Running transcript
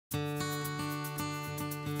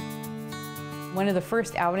One of the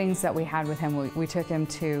first outings that we had with him, we took him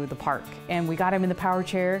to the park and we got him in the power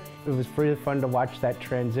chair. It was really fun to watch that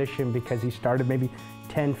transition because he started maybe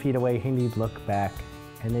 10 feet away and he'd look back.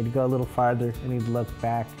 And they'd go a little farther and he'd look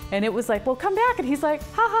back. And it was like, well, come back. And he's like,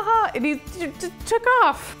 ha ha ha. And he took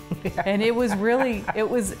off. Yeah. And it was really, it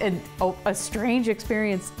was a strange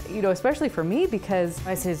experience, you know, especially for me because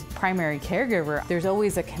as his primary caregiver, there's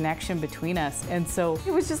always a connection between us. And so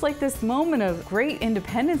it was just like this moment of great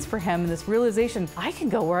independence for him and this realization, I can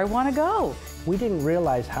go where I want to go. We didn't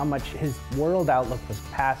realize how much his world outlook was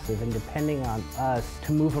passive and depending on us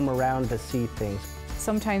to move him around to see things.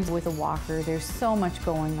 Sometimes with a walker, there's so much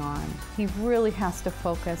going on. He really has to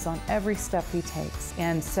focus on every step he takes.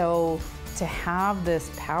 And so to have this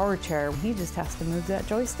power chair, he just has to move that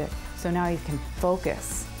joystick. So now he can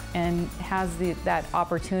focus and has that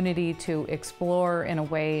opportunity to explore in a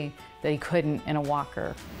way that he couldn't in a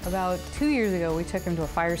walker. About 2 years ago, we took him to a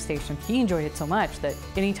fire station. He enjoyed it so much that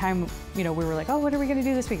anytime, you know, we were like, oh, what are we gonna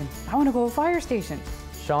do this weekend? I wanna go to a fire station.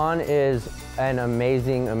 Shaun is an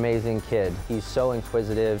amazing, amazing kid. He's so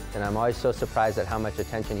inquisitive, and I'm always so surprised at how much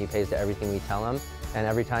attention he pays to everything we tell him. And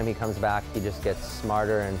every time he comes back, he just gets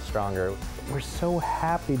smarter and stronger. We're so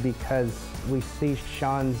happy because we see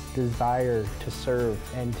Shaun's desire to serve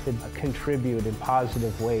and to contribute in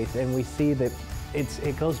positive ways. And we see that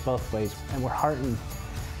it goes both ways. And we're heartened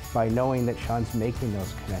by knowing that Shaun's making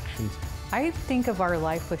those connections. I think of our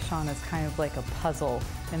life with Shaun as kind of like a puzzle,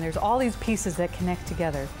 and there's all these pieces that connect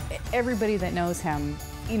together. Everybody that knows him,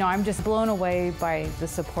 you know, I'm just blown away by the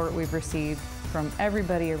support we've received from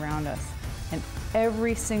everybody around us. And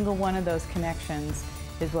every single one of those connections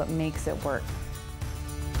is what makes it work.